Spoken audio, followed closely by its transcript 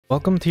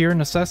Welcome to your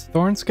Necesse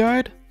Thorns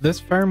guide. This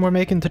farm we're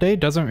making today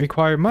doesn't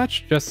require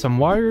much, just some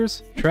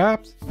wires,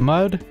 traps,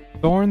 mud,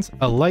 thorns,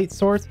 a light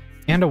source,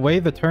 and a way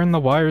to turn the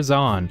wires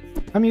on.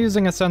 I'm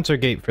using a sensor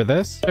gate for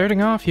this.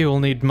 Starting off, you will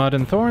need mud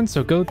and thorns,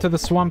 so go to the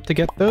swamp to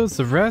get those.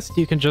 The rest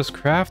you can just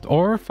craft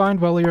or find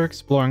while you're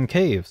exploring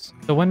caves.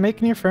 So when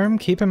making your farm,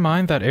 keep in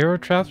mind that arrow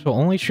traps will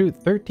only shoot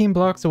 13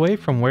 blocks away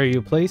from where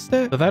you placed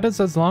it, so that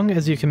is as long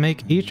as you can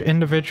make each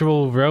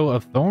individual row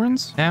of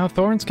thorns. Now,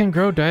 thorns can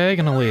grow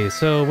diagonally,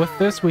 so with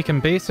this we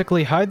can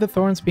basically hide the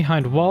thorns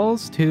behind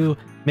walls to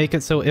make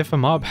it so if a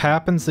mob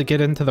happens to get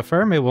into the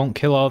farm, it won't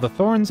kill all the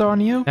thorns on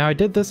you. Now I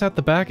did this at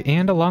the back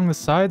and along the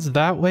sides,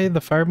 that way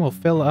the farm will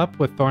fill up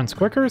with thorns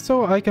quicker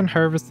so I can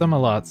harvest them a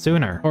lot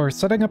sooner. For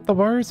setting up the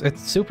wires,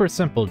 it's super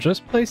simple.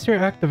 Just place your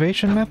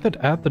activation method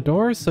at the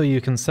door so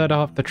you can set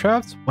off the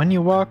traps when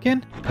you walk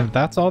in, and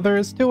that's all there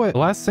is to it. The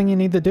last thing you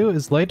need to do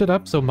is light it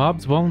up so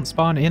mobs won't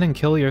spawn in and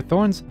kill your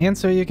thorns, and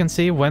so you can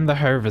see when to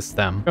harvest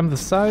them. From the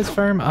size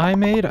farm I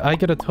made, I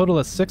get a total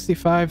of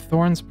 65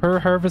 thorns per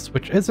harvest,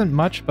 which isn't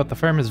much, but the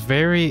farm is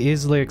very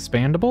easily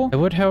expandable. I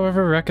would,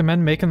 however,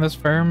 recommend making this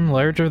farm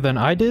larger than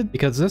I did,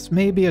 because this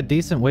may be a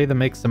decent way to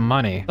make some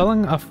money.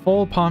 Selling a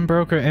full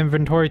pawnbroker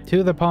inventory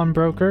to the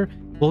pawnbroker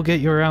will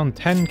get you around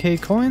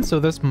 10k coins, so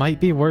this might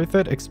be worth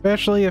it,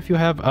 especially if you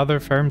have other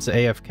farms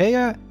AFK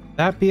at.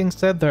 That being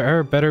said, there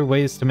are better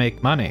ways to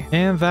make money.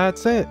 And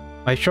that's it.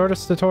 My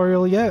shortest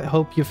tutorial yet.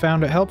 Hope you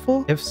found it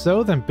helpful. If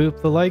so, then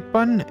boop the like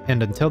button,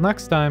 and until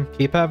next time,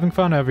 keep having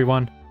fun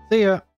everyone. See ya!